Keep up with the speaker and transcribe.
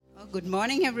Good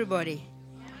morning, everybody.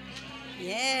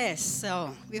 Yes,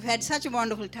 so we've had such a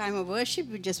wonderful time of worship.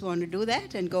 We just want to do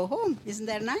that and go home. Isn't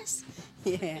that nice?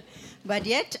 Yeah. But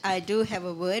yet, I do have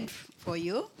a word for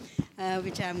you,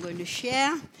 which I'm going to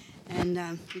share.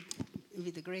 And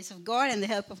with the grace of God and the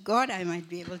help of God, I might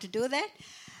be able to do that.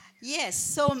 Yes,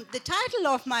 so the title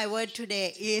of my word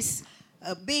today is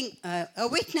being a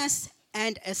witness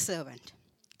and a servant.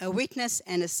 A witness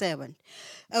and a servant.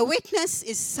 A witness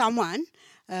is someone,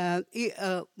 a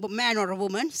man or a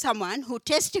woman, someone who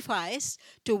testifies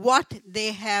to what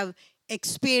they have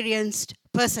experienced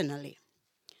personally.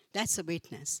 That's a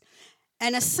witness.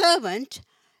 And a servant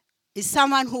is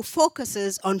someone who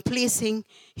focuses on pleasing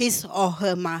his or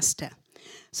her master.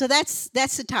 So that's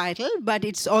the title, but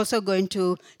it's also going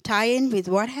to tie in with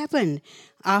what happened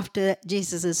after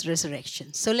Jesus'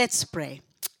 resurrection. So let's pray.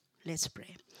 Let's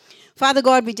pray. Father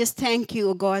God, we just thank you,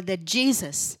 O God, that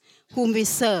Jesus, whom we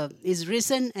serve, is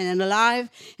risen and alive,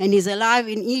 and is alive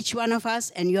in each one of us,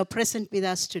 and you are present with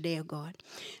us today, O God.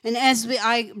 And as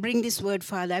I bring this word,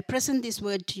 Father, I present this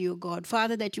word to you, God.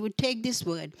 Father, that you would take this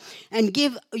word and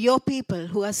give your people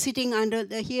who are sitting under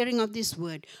the hearing of this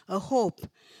word a hope,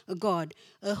 God,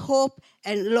 a hope,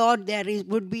 and Lord,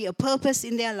 would be a purpose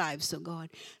in their lives, oh God.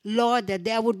 Lord, that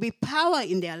there would be power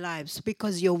in their lives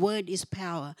because your word is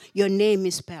power. Your name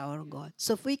is power, oh God.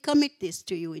 So if we commit this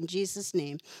to you in Jesus'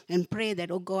 name and pray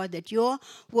that, oh God, that your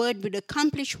word would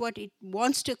accomplish what it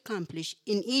wants to accomplish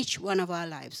in each one of our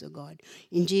lives, oh God.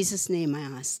 In Jesus' name I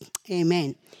ask.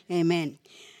 Amen. Amen.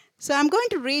 So I'm going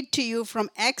to read to you from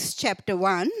Acts chapter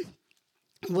 1,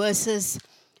 verses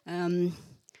 1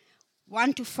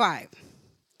 to 5.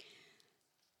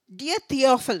 Dear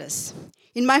Theophilus,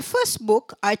 in my first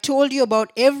book, I told you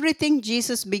about everything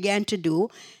Jesus began to do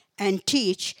and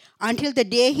teach until the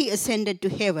day he ascended to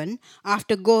heaven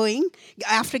after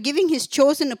giving his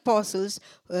chosen apostles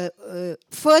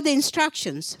further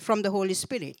instructions from the Holy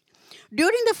Spirit.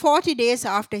 During the 40 days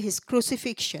after his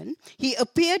crucifixion, he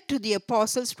appeared to the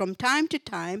apostles from time to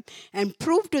time and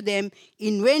proved to them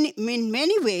in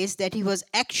many ways that he was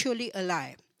actually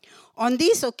alive. On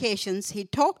these occasions, he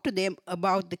talked to them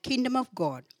about the kingdom of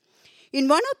God. In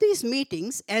one of these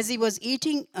meetings, as he was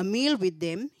eating a meal with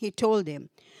them, he told them,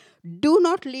 "Do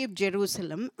not leave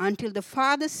Jerusalem until the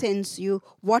Father sends you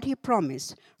what he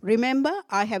promised. Remember,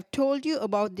 I have told you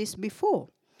about this before.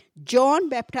 John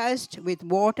baptized with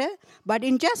water, but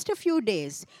in just a few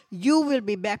days, you will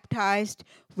be baptized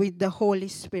with the Holy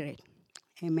Spirit."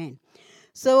 Amen.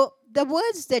 So the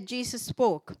words that Jesus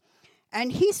spoke,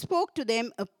 and he spoke to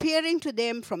them, appearing to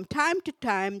them from time to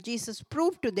time. Jesus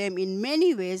proved to them in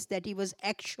many ways that he was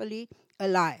actually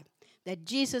alive, that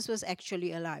Jesus was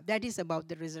actually alive. That is about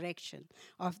the resurrection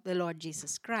of the Lord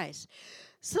Jesus Christ.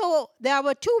 So there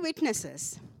were two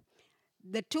witnesses,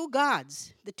 the two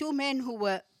guards, the two men who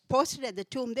were posted at the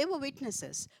tomb. They were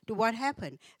witnesses to what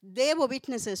happened. They were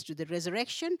witnesses to the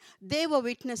resurrection. They were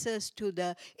witnesses to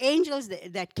the angels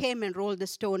that came and rolled the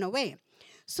stone away.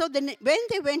 So when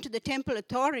they went to the temple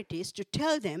authorities to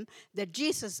tell them that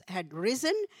Jesus had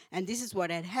risen and this is what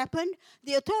had happened,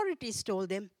 the authorities told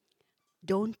them,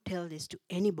 "Don't tell this to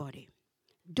anybody.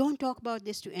 Don't talk about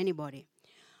this to anybody.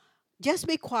 Just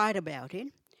be quiet about it.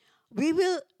 We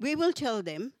will tell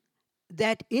them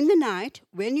that in the night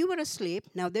when you were asleep,"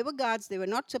 now they were guards, they were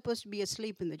not supposed to be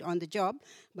asleep on the job,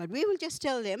 but we will just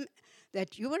tell them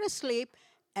that you were asleep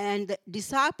and the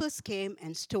disciples came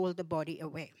and stole the body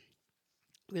away.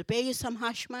 We'll pay you some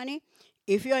hush money.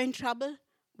 If you're in trouble,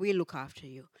 we'll look after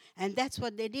you. And that's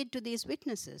what they did to these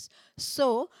witnesses.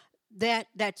 So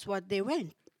that's what they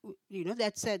went.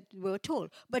 That's what we were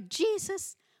told. But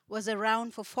Jesus was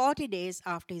around for 40 days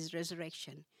after his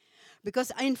resurrection.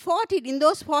 Because in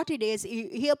those 40 days,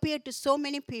 he appeared to so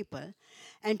many people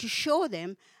and to show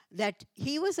them that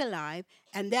he was alive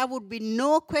and there would be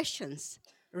no questions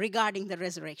regarding the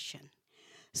resurrection.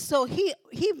 So he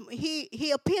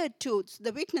appeared to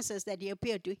the witnesses that he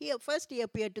appeared to. First he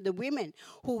appeared to the women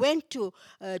who went to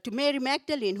Mary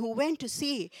Magdalene, who went to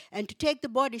see and to take the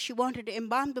body. She wanted to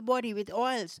embalm the body with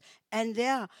oils. And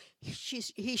there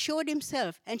he showed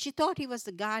himself, and she thought he was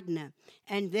the gardener.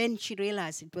 And then she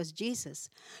realized it was Jesus.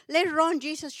 Later on,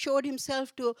 Jesus showed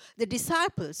himself to the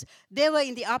disciples. They were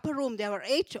in the upper room. There were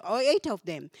eight of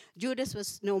them. Judas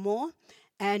was no more.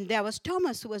 And there was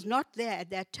Thomas who was not there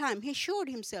at that time. He showed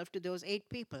himself to those 8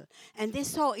 people. And they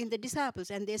saw in the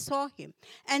disciples, and they saw him.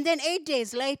 And then 8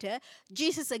 days later,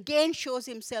 Jesus again shows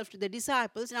himself to the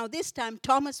disciples. Now this time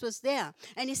Thomas was there.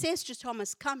 And he says to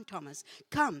Thomas, "Come, Thomas,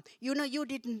 come. You know, you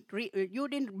didn't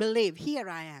believe. Here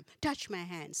I am. Touch my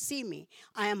hands. See me.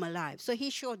 I am alive." So he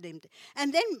showed them.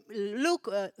 And then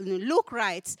Luke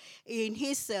writes in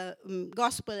his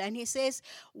gospel, and he says,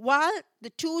 while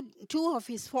the two of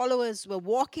his followers were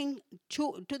walking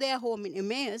to their home in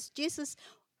Emmaus, Jesus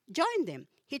joined them.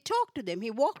 He talked to them.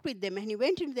 He walked with them, and he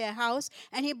went into their house,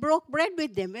 and he broke bread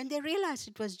with them when they realized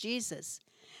it was Jesus.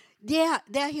 There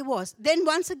he was. Then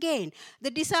once again, the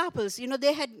disciples,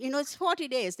 they had, it's 40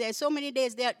 days. There are so many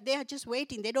days. They are just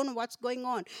waiting. They don't know what's going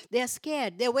on. They are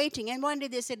scared. They're waiting. And one day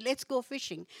they said, "Let's go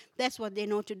fishing." That's what they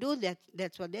know to do.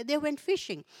 That's what they went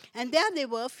fishing. And there they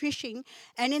were fishing.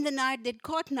 And in the night, they'd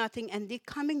caught nothing. And they're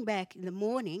coming back in the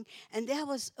morning. And there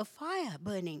was a fire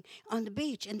burning on the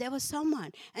beach. And there was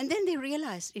someone. And then they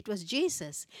realized it was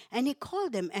Jesus. And he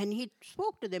called them and he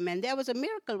spoke to them. And there was a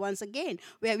miracle once again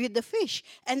where with the fish.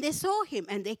 And they saw him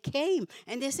and they came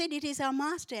and they said, "It is our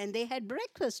master," and they had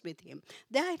breakfast with him.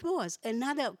 There it was,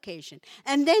 another occasion.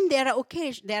 And then there are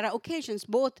occasions,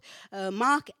 both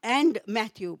Mark and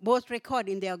Matthew both record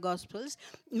in their gospels.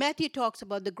 Matthew talks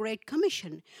about the Great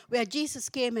Commission, where Jesus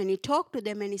came and he talked to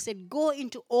them and he said, "Go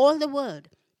into all the world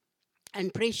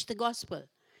and preach the gospel.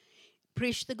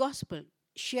 Preach the gospel.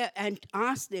 Share and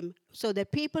ask them, so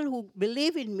that people who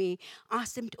believe in me,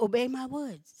 ask them to obey my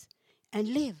words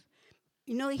and live."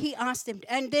 He asked them,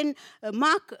 and then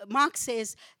Mark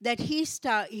says that he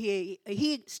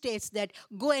states that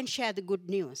go and share the good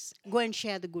news. Go and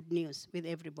share the good news with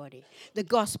everybody, the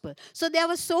gospel. So there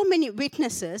were so many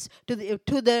witnesses to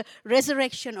the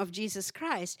resurrection of Jesus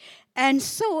Christ. And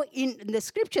so in the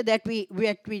scripture that we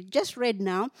just read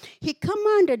now, he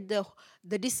commanded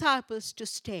the disciples to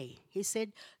stay. He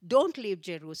said, "Don't leave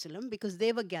Jerusalem," because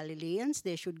they were Galileans.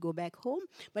 They should go back home.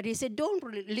 But he said, "Don't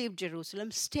leave Jerusalem.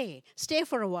 Stay. Stay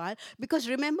for a while, because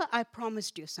remember, I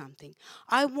promised you something.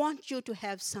 I want you to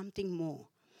have something more.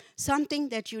 Something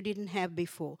that you didn't have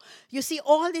before." You see,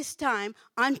 all this time,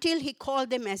 until he called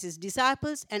them as his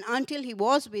disciples and until he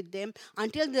was with them,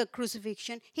 until the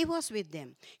crucifixion, he was with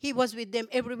them. He was with them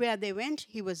everywhere they went.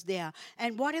 He was there.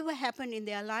 And whatever happened in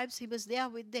their lives, he was there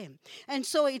with them. And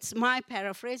so it's my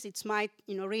paraphrase. It's my,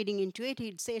 reading into it.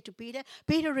 He'd say to Peter,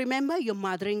 "Peter, remember your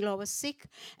mother-in-law was sick.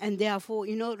 And therefore,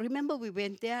 remember we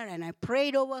went there and I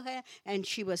prayed over her and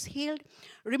she was healed.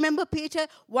 Remember, Peter,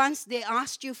 once they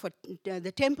asked you for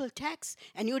the temple tax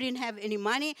and you didn't have any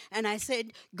money, and I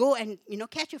said, go and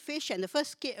catch a fish, and the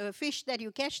first fish that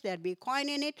you catch, there'll be a coin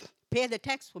in it. Pay the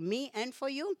tax for me and for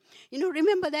you."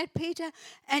 Remember that, Peter?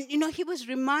 And, he was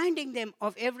reminding them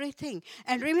of everything.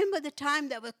 And remember the time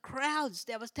there were crowds.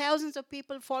 There was thousands of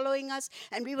people following us.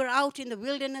 And we were out in the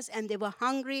wilderness and they were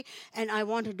hungry. And I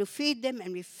wanted to feed them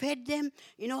and we fed them.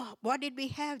 What did we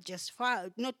have? Just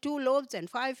 2 loaves and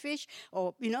 5 fish.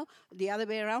 Or, the other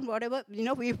way around, whatever.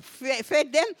 We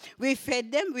fed them. We fed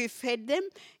them. We fed them.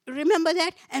 Remember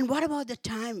that? And what about the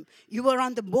time you were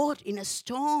on the boat in a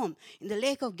storm in the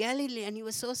Lake of Galilee and you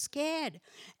were so scared?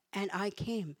 And I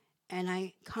came and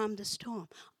I calmed the storm.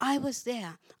 I was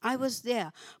there.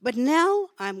 But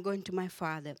now I'm going to my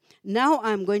Father.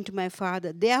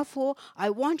 Therefore, I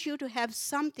want you to have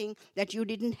something that you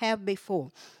didn't have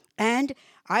before. And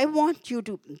I want you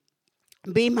to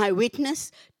be my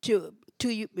witness to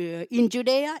you, in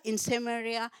Judea, in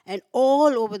Samaria, and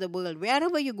all over the world.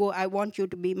 Wherever you go, I want you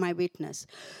to be my witness.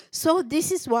 So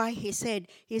this is why he said,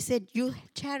 you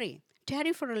tarry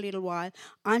for a little while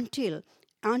until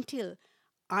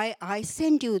I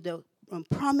send you the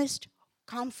promised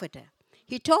comforter.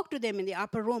 He talked to them in the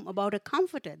upper room about a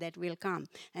comforter that will come.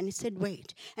 And he said,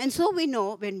 wait. And so we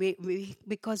know,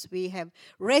 because we have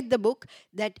read the book,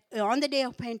 that on the day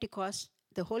of Pentecost,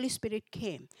 the Holy Spirit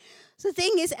came. So the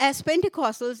thing is, as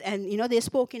Pentecostals, and they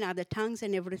spoke in other tongues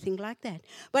and everything like that.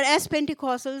 But as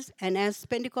Pentecostals and as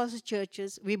Pentecostal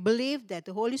churches, we believe that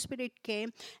the Holy Spirit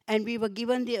came and we were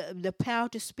given the power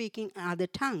to speak in other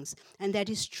tongues. And that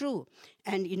is true.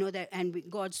 And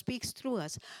God speaks through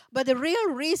us. But the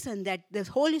real reason that the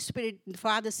Holy Spirit, the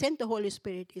Father sent the Holy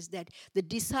Spirit, is that the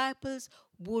disciples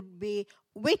would be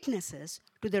witnesses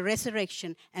to the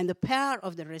resurrection and the power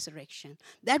of the resurrection.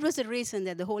 That was the reason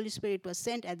that the Holy Spirit was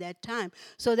sent at that time,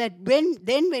 so that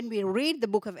when we read the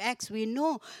book of Acts, we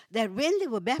know that when they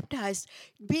were baptized,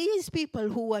 these people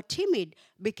who were timid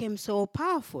became so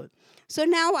powerful. So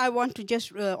now I want to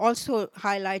just also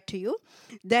highlight to you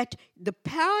that the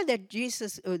power that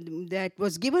Jesus that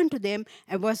was given to them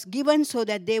was given so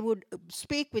that they would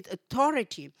speak with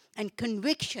authority and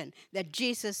conviction that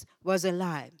Jesus was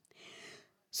alive.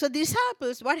 So the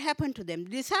disciples, what happened to them?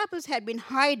 The disciples had been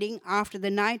hiding after the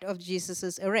night of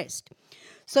Jesus' arrest.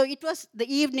 So it was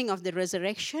the evening of the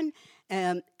resurrection,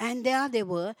 and there they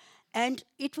were, and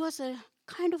it was a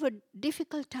kind of a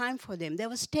difficult time for them. There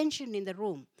was tension in the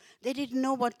room. They didn't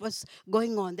know what was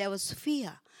going on. There was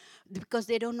fear because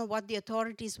they don't know what the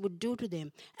authorities would do to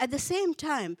them. At the same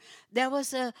time, there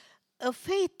was a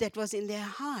faith that was in their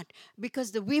heart,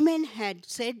 because the women had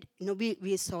said,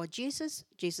 we saw Jesus.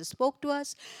 Jesus spoke to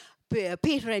us.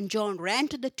 Peter and John ran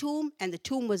to the tomb, and the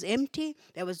tomb was empty.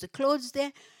 There was the clothes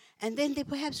there. And then they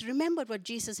perhaps remembered what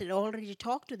Jesus had already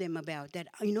talked to them about, that,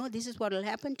 this is what will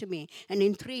happen to me, and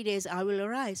in 3 days I will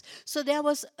arise. So there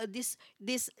was this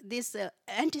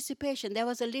anticipation. There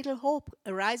was a little hope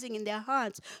arising in their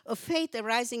hearts, a faith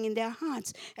arising in their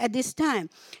hearts at this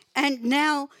time. And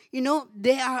now,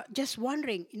 they are just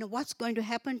wondering, what's going to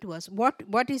happen to us?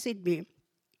 What is it be?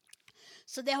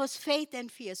 So there was faith and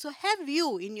fear. So have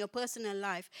you in your personal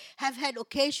life have had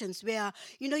occasions where,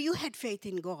 you had faith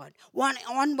in God?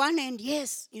 On one end,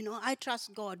 yes, I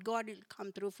trust God. God will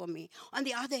come through for me. On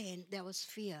the other end, there was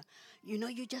fear.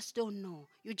 You just don't know.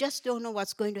 You just don't know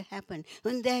what's going to happen.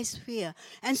 When there is fear.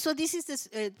 And so this is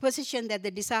the position that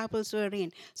the disciples were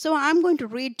in. So I'm going to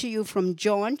read to you from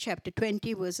John chapter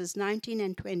 20, verses 19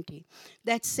 and 20.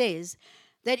 That says,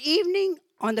 that evening,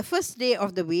 on the first day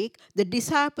of the week, the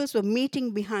disciples were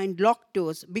meeting behind locked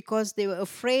doors because they were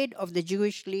afraid of the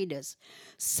Jewish leaders.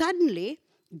 Suddenly,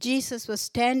 Jesus was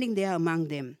standing there among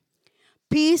them.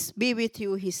 "Peace be with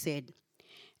you," he said.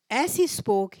 As he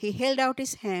spoke, he held out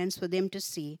his hands for them to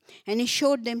see, and he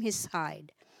showed them his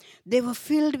side. They were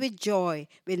filled with joy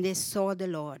when they saw the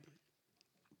Lord.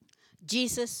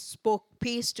 Jesus spoke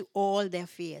peace to all their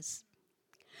fears.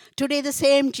 Today, the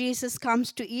same Jesus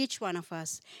comes to each one of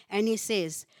us and he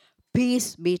says,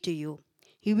 "Peace be to you."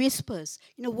 He whispers,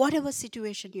 whatever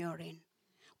situation you're in,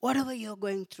 whatever you're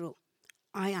going through,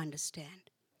 I understand.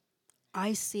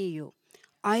 I see you.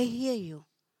 I hear you.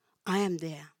 I am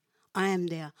there. I am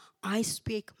there. I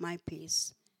speak my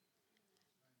peace.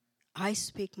 I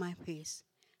speak my peace.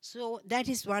 So that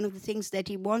is one of the things that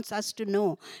he wants us to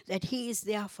know, that he is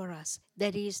there for us,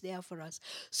 that he is there for us.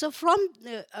 So from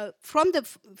the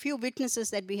few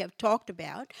witnesses that we have talked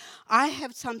about, I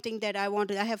have something that I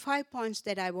have 5 points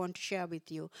that I want to share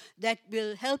with you that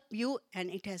will help you, and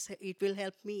it will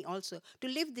help me also to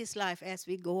live this life as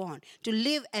we go on, to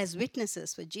live as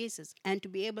witnesses for Jesus and to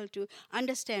be able to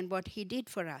understand what he did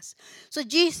for us. So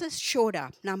Jesus showed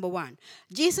up, number one.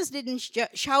 Jesus didn't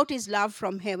shout his love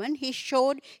from heaven. He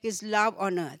showed his love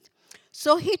on earth.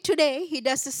 So today he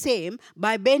does the same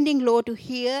by bending low to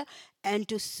hear and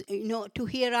to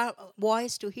hear our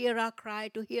voice, to hear our cry,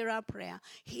 to hear our prayer.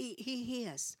 He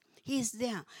hears. He is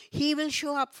there. He will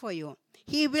show up for you.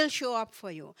 He will show up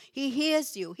for you. He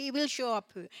hears you. He will show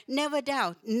up for you. Never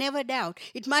doubt. Never doubt.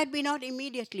 It might be not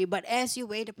immediately, but as you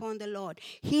wait upon the Lord,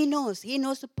 he knows. He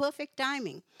knows the perfect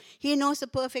timing. He knows the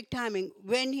perfect timing.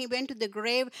 When he went to the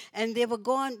grave and they were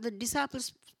gone, the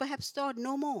disciples perhaps thought,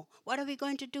 no more. What are we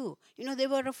going to do? They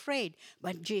were afraid.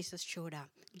 But Jesus showed up.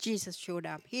 Jesus showed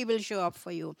up. He will show up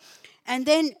for you. And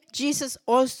then Jesus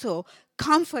also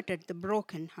comforted the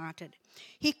brokenhearted.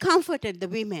 He comforted the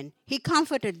women. He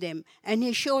comforted them, and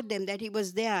he showed them that he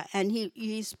was there, and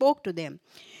he spoke to them.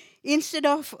 Instead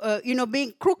of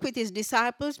being crook with his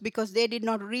disciples because they did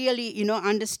not really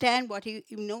understand what he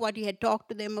had talked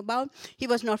to them about, he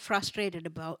was not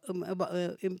frustrated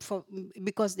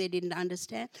because they didn't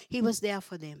understand. He was there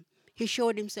for them. He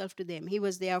showed himself to them. He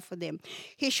was there for them.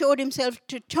 He showed himself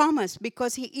to Thomas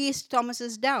because he eased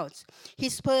Thomas's doubts. He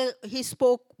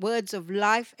spoke words of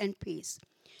life and peace.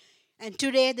 And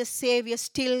today the Savior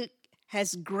still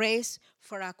has grace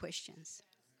for our questions.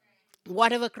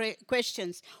 Whatever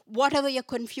questions, whatever your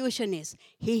confusion is,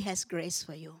 he has grace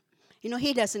for you.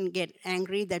 He doesn't get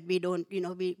angry that we don't,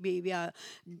 we are,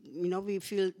 we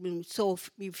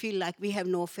feel like we have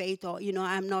no faith, or,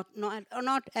 I'm not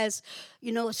as,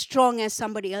 strong as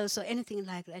somebody else or anything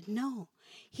like that. No.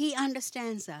 He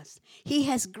understands us. He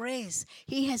has grace.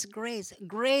 He has grace.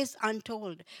 Grace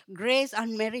untold. Grace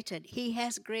unmerited. He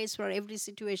has grace for every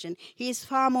situation. He is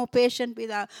far more patient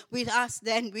with us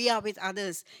than we are with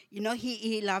others.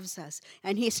 He loves us.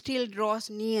 And he still draws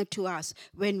near to us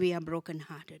when we are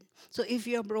brokenhearted. So if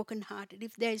you're brokenhearted,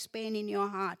 if there is pain in your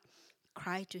heart,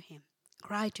 cry to him.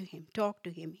 Cry to him. Talk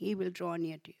to him. He will draw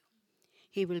near to you.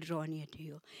 He will draw near to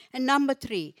you. And number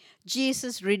 3,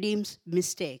 Jesus redeems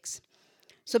mistakes.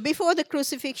 So before the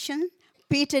crucifixion,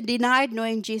 Peter denied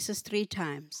knowing Jesus 3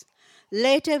 times.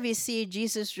 Later we see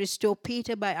Jesus restore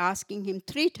Peter by asking him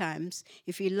 3 times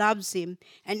if he loves him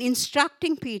and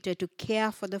instructing Peter to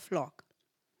care for the flock.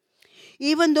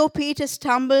 Even though Peter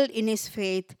stumbled in his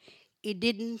faith, it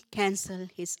didn't cancel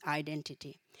his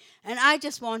identity. And I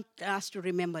just want us to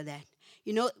remember that.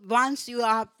 Once you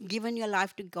are given your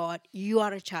life to God, you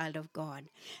are a child of God.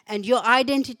 And your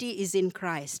identity is in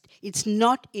Christ. It's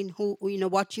not in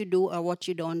what you do or what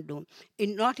you don't do.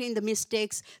 Not in the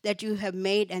mistakes that you have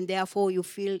made and therefore you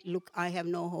feel, look, I have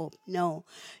no hope. No.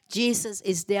 Jesus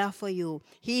is there for you.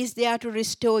 He is there to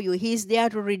restore you. He is there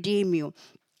to redeem you.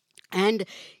 And,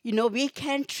 we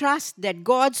can trust that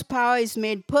God's power is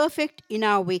made perfect in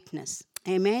our weakness.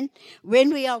 Amen.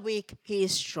 When we are weak, he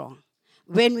is strong.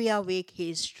 When we are weak,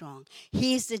 he is strong.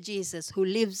 He is the Jesus who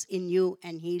lives in you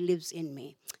and he lives in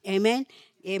me. Amen?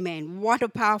 Amen. What a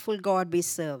powerful God we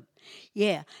serve.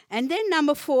 Yeah. And then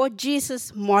number 4,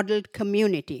 Jesus modeled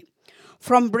community.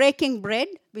 From breaking bread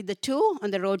with the 2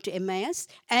 on the road to Emmaus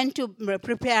and to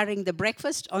preparing the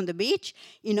breakfast on the beach,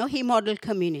 he modeled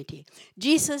community.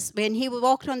 Jesus, when he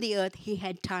walked on the earth, he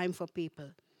had time for people.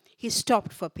 He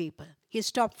stopped for people. He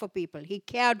stopped for people. He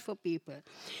cared for people.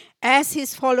 As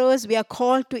his followers, we are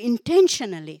called to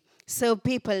intentionally serve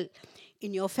people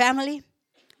in your family,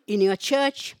 in your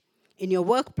church, in your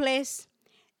workplace,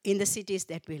 in the cities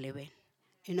that we live in.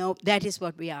 That is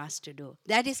what we are asked to do.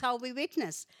 That is how we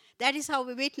witness. That is how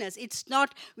we witness. It's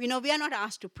not, we are not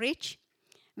asked to preach.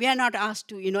 We are not asked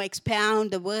to, expound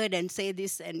the word and say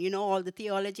this and, all the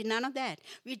theology, none of that.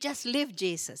 We just live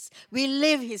Jesus. We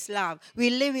live his love. We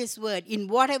live his word in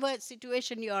whatever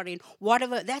situation you are in,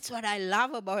 whatever. That's what I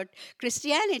love about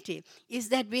Christianity, is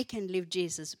that we can live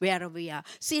Jesus wherever we are.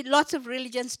 See, lots of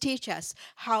religions teach us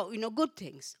how, good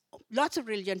things. Lots of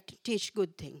religions teach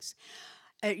good things.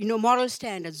 Moral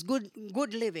standards,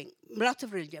 good living, lots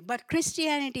of religion. But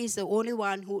Christianity is the only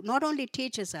one who not only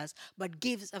teaches us, but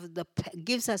gives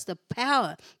us the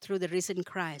power through the risen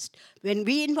Christ. When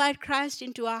we invite Christ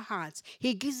into our hearts,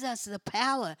 he gives us the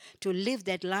power to live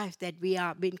that life that we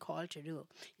are being called to do.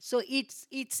 So it's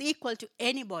equal to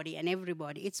anybody and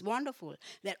everybody. It's wonderful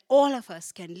that all of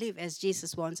us can live as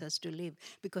Jesus wants us to live,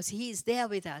 because he is there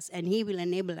with us and he will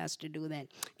enable us to do that.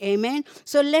 Amen.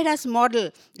 So let us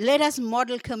model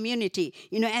community,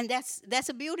 and that's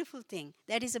a beautiful thing.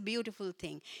 That is a beautiful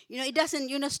thing. It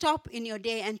doesn't, stop in your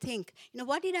day and think,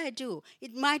 what did I do?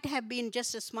 It might have been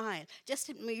just a smile.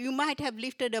 You might have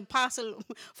lifted a parcel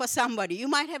for somebody. You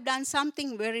might have done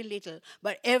something very little,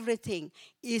 but everything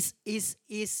is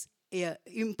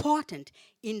important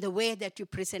in the way that you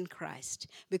present Christ,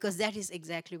 because that is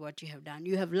exactly what you have done.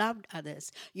 You have loved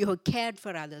others. You have cared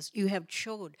for others. You have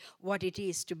showed what it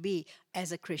is to be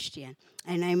as a Christian.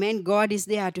 And amen, God is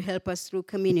there to help us through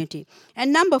community.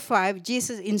 And number 5,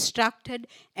 Jesus instructed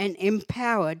and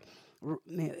empowered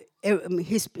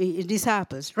his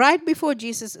disciples. Right before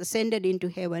Jesus ascended into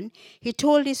heaven, he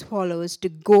told his followers to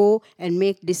go and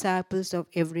make disciples of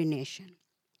every nation.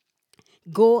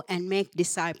 Go and make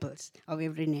disciples of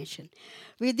every nation.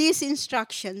 With these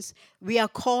instructions, we are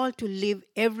called to live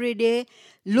every day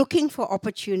looking for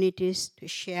opportunities to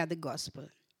share the gospel.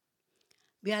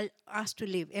 We are asked to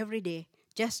live every day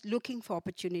just looking for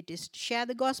opportunities to share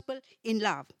the gospel in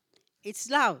love. It's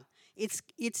love.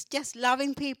 It's just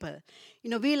loving people.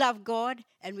 We love God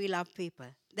and we love people.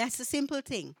 That's the simple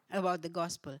thing about the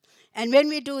gospel. And when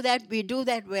we do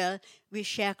that well, we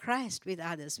share Christ with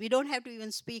others. We don't have to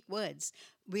even speak words.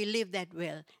 We live that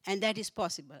well, and that is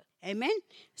possible. Amen?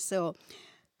 So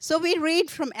we read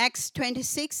from Acts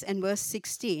 26 and verse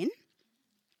 16.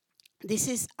 This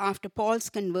is after Paul's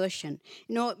conversion.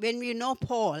 When we know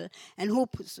Paul and who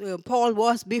Paul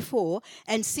was before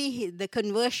and see the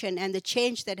conversion and the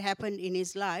change that happened in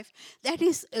his life, that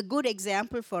is a good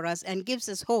example for us and gives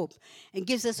us hope. And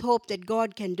gives us hope that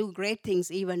God can do great things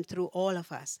even through all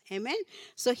of us. Amen?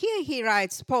 So here he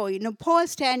writes, Paul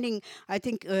standing, I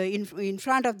think, in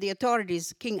front of the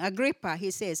authorities, King Agrippa, he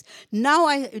says,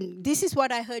 this is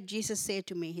what I heard Jesus say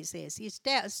to me, he says. He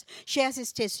shares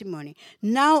his testimony.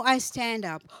 Now I stand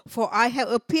up, for I have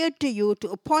appeared to you to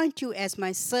appoint you as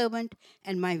my servant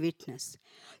and my witness.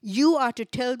 You are to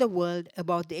tell the world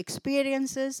about the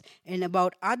experiences and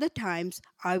about other times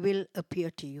I will appear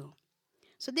to you.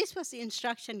 So this was the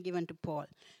instruction given to Paul.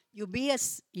 You be a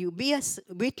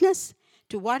witness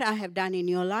to what I have done in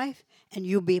your life, and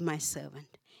you be my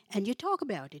servant. And you talk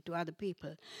about it to other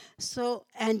people. So,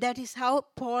 and that is how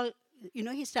Paul,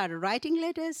 he started writing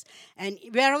letters, and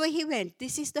wherever he went,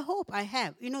 this is the hope I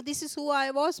have. This is who I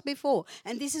was before,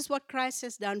 and this is what Christ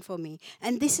has done for me.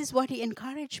 And this is what he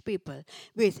encouraged people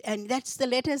with. And that's the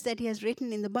letters that he has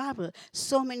written in the Bible.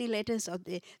 So many letters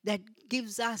that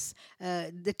gives us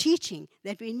the teaching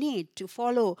that we need to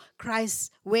follow Christ's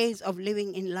ways of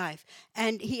living in life.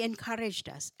 And he encouraged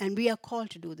us, and we are called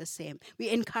to do the same. We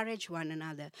encourage one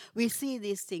another. We see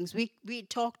these things. We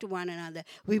talk to one another.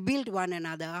 We build one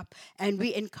another up. And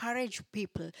we encourage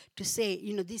people to say,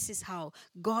 this is how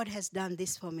God has done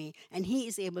this for me. And he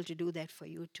is able to do that for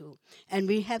you too. And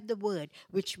we have the word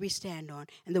which we stand on.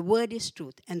 And the word is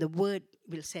truth. And the word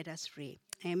will set us free.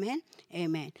 Amen?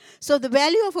 Amen. So the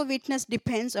value of a witness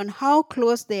depends on how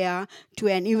close they are to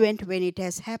an event when it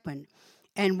has happened.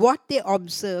 And what they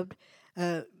observed,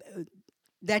 that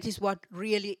is what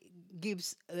really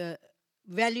gives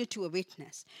value to a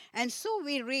witness. And so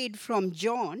we read from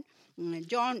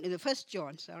First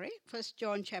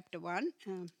John chapter 1.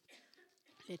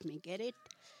 Let me get it.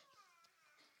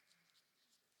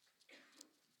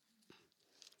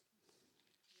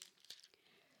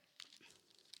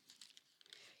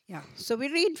 Yeah, so we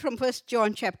read from First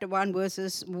John chapter 1,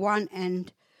 verses 1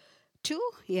 and 2.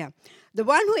 Yeah, the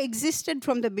one who existed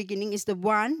from the beginning is the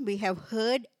one we have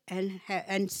heard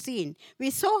and seen. We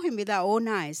saw him with our own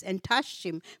eyes and touched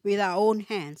him with our own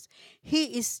hands.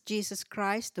 He is Jesus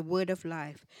Christ, the word of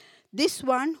life. This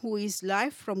one who is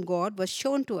life from God was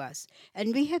shown to us,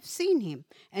 and we have seen him.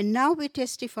 And now we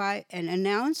testify and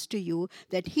announce to you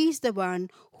that he is the one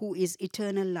who is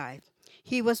eternal life.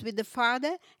 He was with the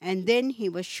Father, and then he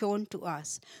was shown to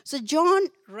us. So John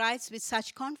writes with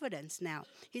such confidence now.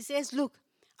 He says, look,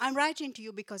 I'm writing to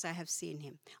you because I have seen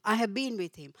him. I have been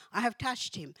with him. I have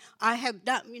touched him. I've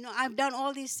done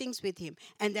all these things with him.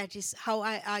 And that is how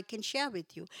I can share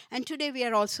with you. And today we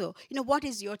are also, what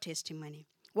is your testimony?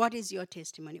 What is your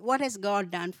testimony? What has God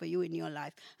done for you in your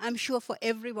life? I'm sure for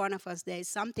every one of us there is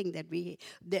something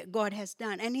that God has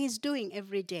done. And he's doing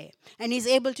every day. And he's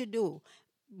able to do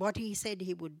what he said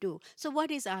he would do. So what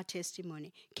is our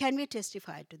testimony? Can we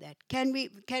testify to that? Can we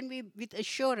with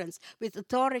assurance, with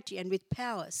authority and with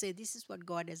power say, this is what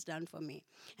God has done for me,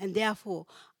 and therefore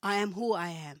I am who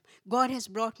I am. God has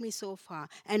brought me so far,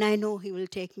 and I know he will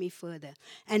take me further.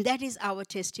 And that is our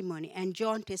testimony, and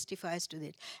John testifies to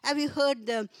it. Have you heard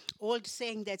the old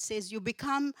saying that says, you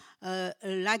become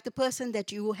like the person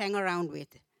that you hang around with?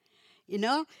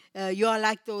 You are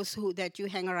like those that you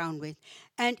hang around with.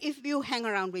 And if you hang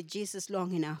around with Jesus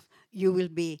long enough, you will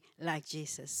be like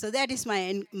Jesus. So that is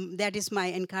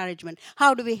my encouragement.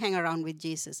 How do we hang around with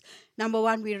Jesus? Number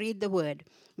one, we read the word.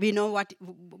 We know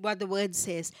what the word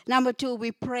says. Number two,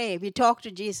 we pray. We talk to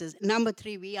Jesus. Number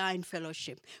three, we are in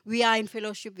fellowship. We are in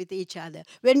fellowship with each other.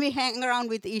 When we hang around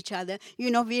with each other,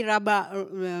 we rub our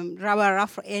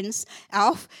rough ends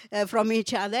off from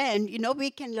each other, and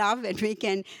we can love and we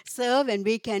can serve and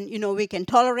we can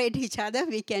tolerate each other.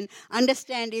 We can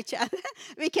understand each other.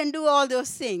 We can do all those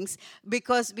things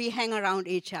because we hang around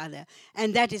each other,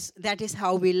 and that is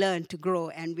how we learn to grow,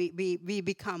 and we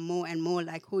become more and more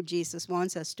like who Jesus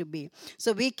wants us to be.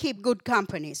 So we keep good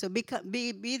company. So be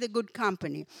the good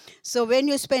company. So when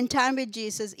you spend time with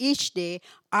Jesus each day,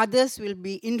 others will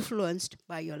be influenced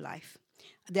by your life.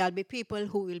 There'll be people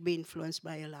who will be influenced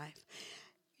by your life.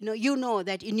 You know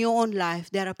that in your own life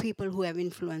there are people who have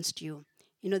influenced you.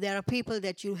 There are people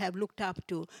that you have looked up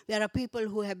to. There are people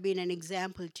who have been an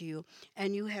example to you,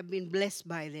 and you have been blessed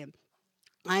by them.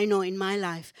 I know in my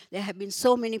life there have been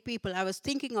so many people. I was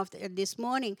thinking of this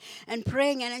morning and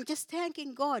praying, and I'm just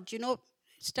thanking God,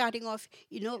 starting off,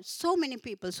 so many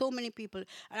people.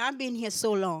 And I've been here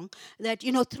so long that,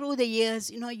 through the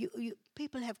years,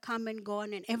 people have come and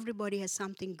gone, and everybody has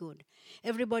something good.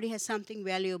 Everybody has something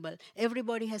valuable.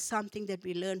 Everybody has something that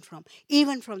we learn from,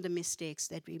 even from the mistakes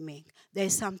that we make.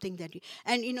 There's something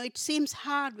it seems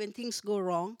hard when things go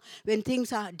wrong, when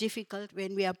things are difficult,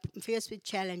 when we are faced with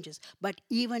challenges. But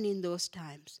even in those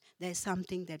times, there's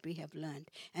something that we have learned,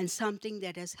 and something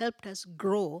that has helped us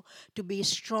grow to be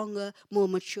stronger, more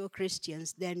mature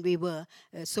Christians than we were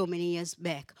so many years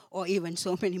back, or even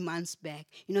so many months back.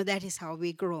 That is how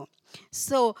we grow.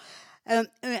 So,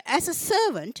 as a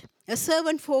servant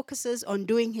focuses on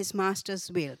doing his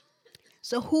master's will.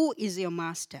 So who is your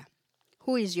master?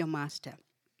 Who is your master?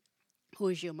 Who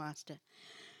is your master?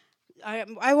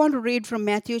 I want to read from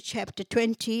Matthew chapter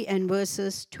 20 and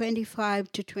verses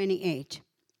 25 to 28.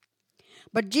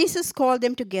 But Jesus called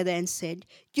them together and said,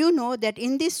 "You know that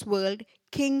in this world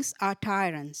kings are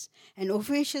tyrants, and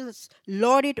officials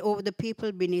lord it over the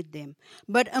people beneath them.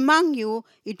 But among you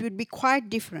it would be quite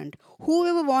different.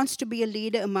 Whoever wants to be a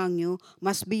leader among you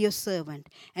must be your servant,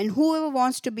 and whoever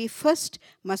wants to be first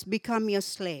must become your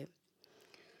slave.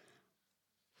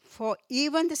 For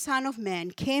even the Son of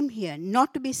Man came here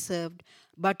not to be served,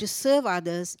 but to serve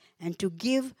others and to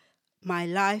give my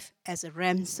life as a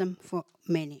ransom for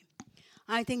many."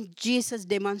 I think Jesus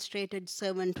demonstrated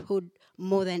servanthood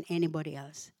more than anybody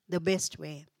else, the best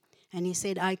way. And he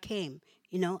said, I came,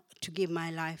 to give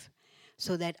my life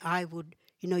so that I would,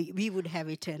 we would have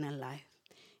eternal life.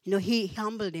 He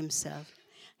humbled himself.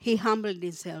 He humbled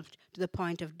himself to the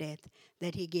point of death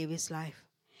that he gave his life.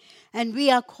 And we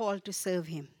are called to serve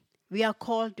him. We are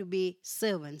called to be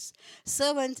servants.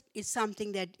 Servant is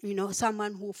something that,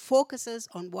 someone who focuses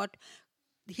on what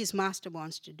his master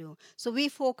wants to do. So we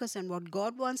focus on what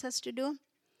God wants us to do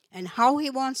and how he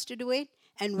wants to do it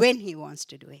and when he wants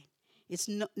to do it. It's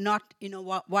not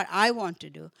what I want to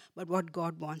do, but what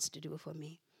God wants to do for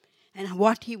me and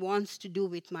what he wants to do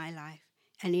with my life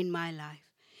and in my life.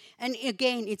 And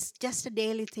again, it's just a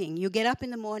daily thing. You get up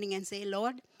in the morning and say,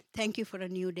 Lord, thank you for a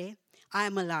new day. I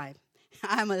am alive.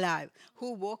 I am alive.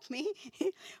 Who woke me?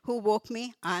 Who woke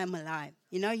me? I am alive.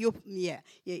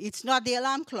 It's not the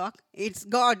alarm clock. It's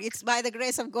God. It's by the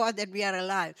grace of God that we are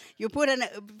alive. You put an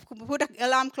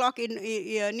alarm clock in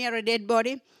near a dead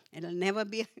body, it'll never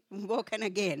be woken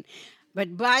again.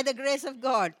 But by the grace of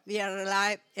God, we are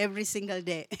alive every single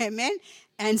day. Amen.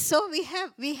 And so we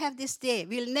have this day.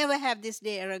 We'll never have this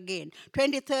day again.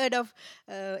 23rd of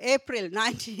April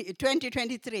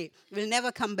 2023 will never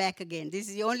come back again. This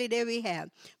is the only day we have.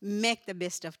 Make the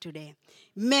best of today.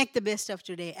 Make the best of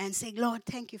today and say, Lord,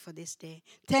 thank you for this day.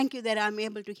 Thank you that I'm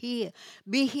able to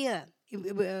be here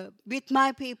with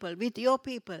my people, with your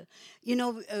people,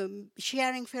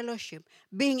 sharing fellowship,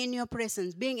 being in your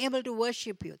presence, being able to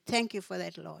worship you. Thank you for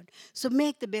that, Lord. So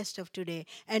make the best of today.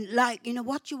 And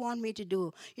what you want me to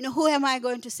do. Who am I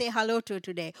going to say hello to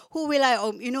today? Who will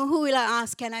I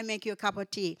ask, can I make you a cup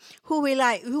of tea? Who will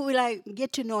I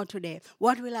get to know today?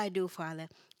 What will I do, Father?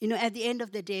 At the end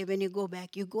of the day, when you go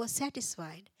back, you go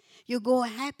satisfied. You go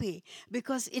happy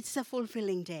because it's a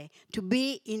fulfilling day to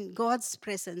be in God's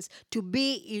presence, to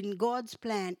be in God's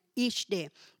plan each day.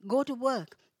 Go to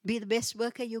work. Be the best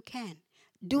worker you can.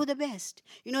 Do the best.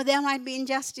 There might be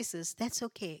injustices. That's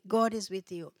okay. God is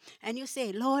with you. And you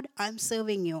say, Lord, I'm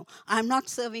serving you. I'm not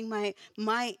serving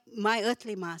my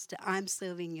earthly master. I'm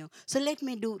serving you. So let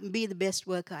me be the best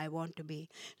worker I want to be.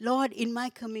 Lord, in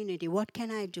my community, what can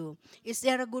I do? Is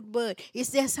there a good word? Is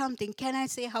there something? Can I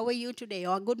say, how are you today?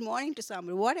 Or good morning to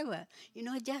somebody, whatever.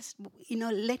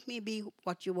 Let me be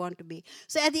what you want to be.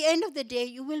 So at the end of the day,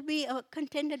 you will be a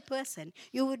contented person.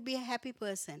 You would be a happy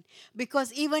person.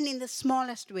 Because even in the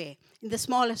smallest way,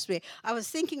 I was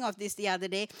thinking of this the other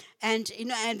day, and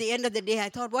at the end of the day, I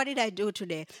thought, what did I do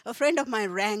today? A friend of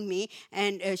mine rang me,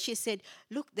 and she said,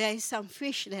 look, there is some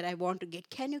fish that I want to get.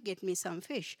 Can you get me some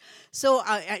fish? So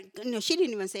she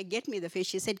didn't even say, get me the fish.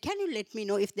 She said, can you let me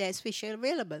know if there's fish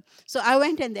available? So I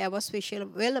went, and there was fish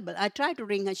available. I tried to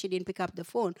ring her. She didn't pick up the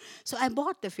phone. So I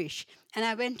bought the fish, and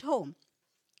I went home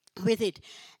with it.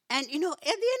 And, at the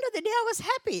end of the day, I was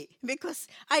happy because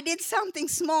I did something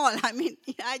small.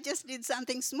 I just did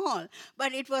something small,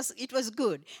 but it was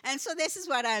good. And so this is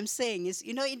what I'm saying is,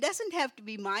 it doesn't have to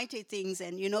be mighty things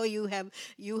and, you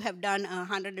have done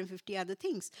 150 other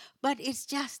things, but it's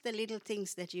just the little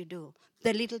things that you do.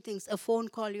 The little things, a phone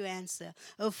call you answer,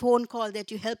 a phone call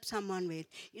that you help someone with.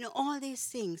 All these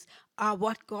things are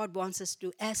what God wants us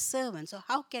to do as servants. So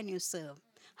how can you serve?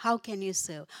 How can you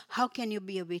serve? How can you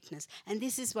be a witness? And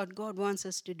this is what God wants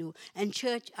us to do. And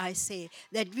church, I say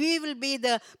that we will be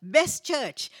the best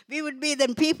church. We would be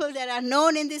the people that are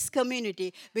known in this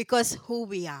community because who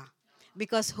we are.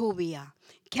 Because who we are.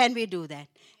 Can we do that?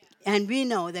 And we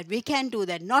know that we can do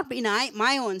that, not in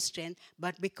my own strength,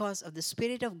 but because of the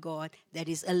Spirit of God that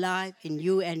is alive in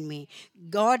you and me.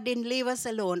 God didn't leave us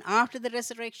alone after the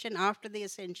resurrection, after the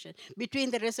ascension,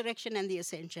 between the resurrection and the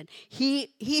ascension. He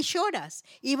showed us,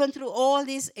 even through all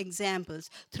these examples,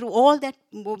 through all that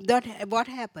what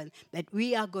happened, that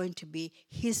we are going to be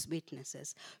His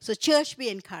witnesses. So church, be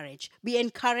encouraged. Be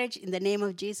encouraged in the name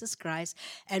of Jesus Christ.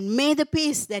 And may the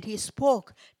peace that He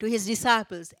spoke to His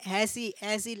disciples as He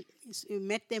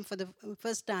met them for the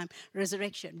first time,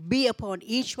 resurrection, be upon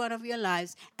each one of your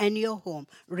lives and your home.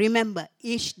 Remember,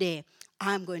 each day,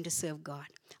 I'm going to serve God.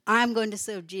 I'm going to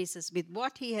serve Jesus with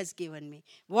what he has given me.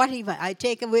 I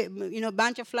take away,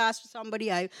 bunch of flowers to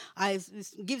somebody, I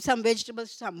give some vegetables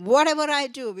to some, whatever I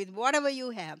do with whatever you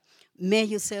have, may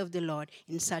you serve the Lord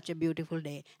in such a beautiful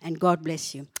day. And God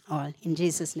bless you all. In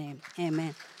Jesus' name,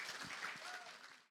 amen.